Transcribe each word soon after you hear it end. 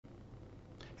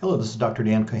Hello, this is Dr.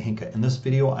 Dan Kahinka. In this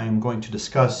video, I am going to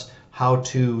discuss how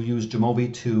to use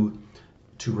Jamovi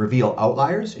to reveal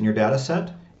outliers in your data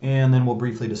set, and then we'll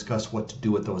briefly discuss what to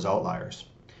do with those outliers.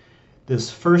 This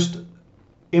first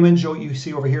image you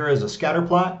see over here is a scatter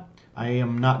plot. I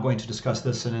am not going to discuss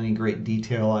this in any great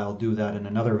detail. I'll do that in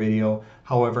another video.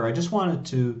 However, I just wanted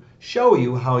to show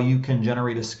you how you can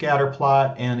generate a scatter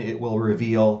plot and it will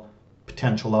reveal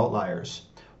potential outliers.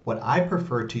 What I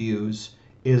prefer to use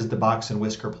is the box and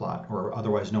whisker plot, or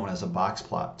otherwise known as a box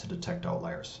plot, to detect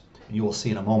outliers. And you will see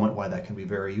in a moment why that can be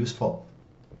very useful.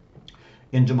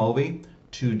 In Jamovi,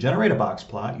 to generate a box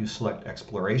plot, you select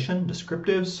Exploration,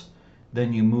 Descriptives,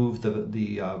 then you move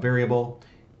the variable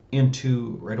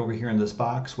into right over here in this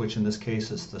box, which in this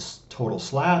case is the total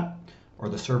slat, or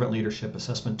the Servant Leadership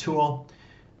Assessment Tool.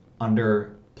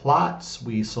 Under Plots,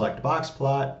 we select Box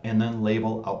Plot, and then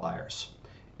label Outliers.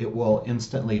 It will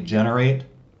instantly generate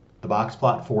the box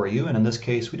plot for you, and in this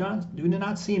case we do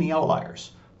not see any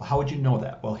outliers. Well, how would you know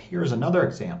that? Well, here's another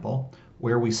example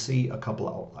where we see a couple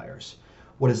of outliers.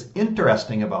 What is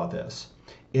interesting about this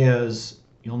is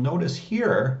you'll notice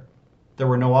here there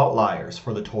were no outliers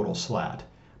for the total slat,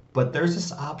 but there's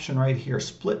this option right here,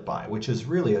 split by, which is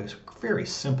really a very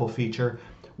simple feature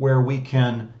where we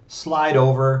can slide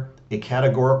over a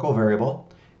categorical variable,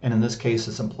 and in this case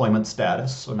it's employment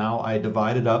status. So now I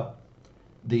divided up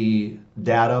the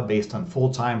data based on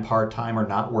full-time, part-time, or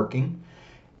not working.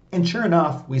 And sure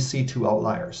enough, we see two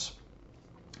outliers.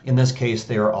 In this case,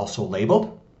 they are also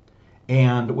labeled,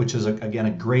 and which is, again, a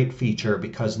great feature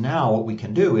because now what we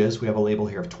can do is we have a label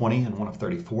here of 20 and one of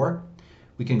 34.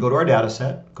 We can go to our data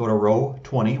set, go to row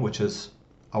 20, which is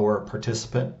our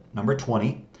participant number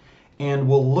 20, and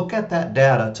we'll look at that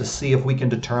data to see if we can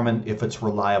determine if it's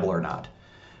reliable or not.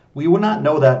 We would not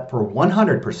know that for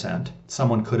 100%.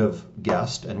 Someone could have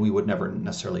guessed, and we would never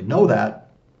necessarily know that.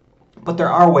 But there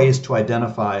are ways to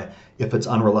identify if it's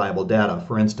unreliable data.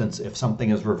 For instance, if something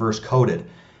is reverse coded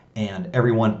and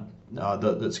everyone,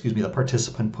 the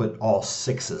participant put all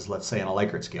sixes, let's say on a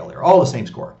Likert scale, they're all the same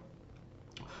score.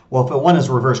 Well, if one is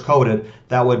reverse coded,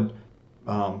 that would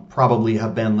probably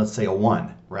have been, let's say, a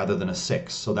 1 rather than a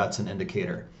 6. So that's an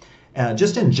indicator.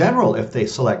 Just in general, if they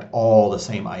select all the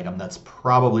same item, that's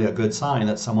probably a good sign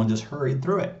that someone just hurried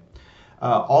through it.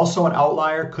 Also, an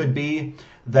outlier could be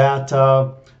that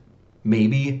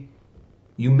maybe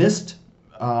you missed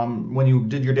when you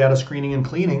did your data screening and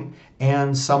cleaning,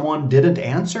 and someone didn't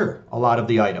answer a lot of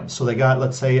the items. So they got,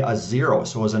 let's say, a 0,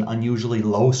 so it was an unusually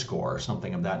low score or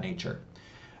something of that nature.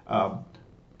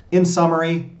 In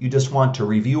summary, you just want to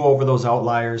review over those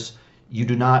outliers. You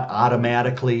do not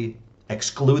automatically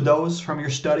exclude those from your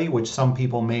study, which some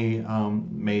people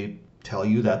may tell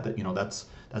you that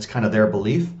that's kind of their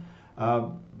belief.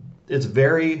 It's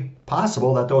very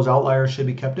possible that those outliers should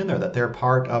be kept in there, that they're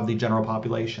part of the general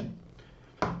population.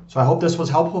 So I hope this was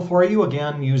helpful for you.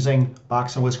 Again, using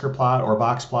box and whisker plot or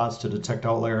box plots to detect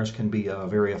outliers can be a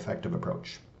very effective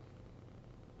approach.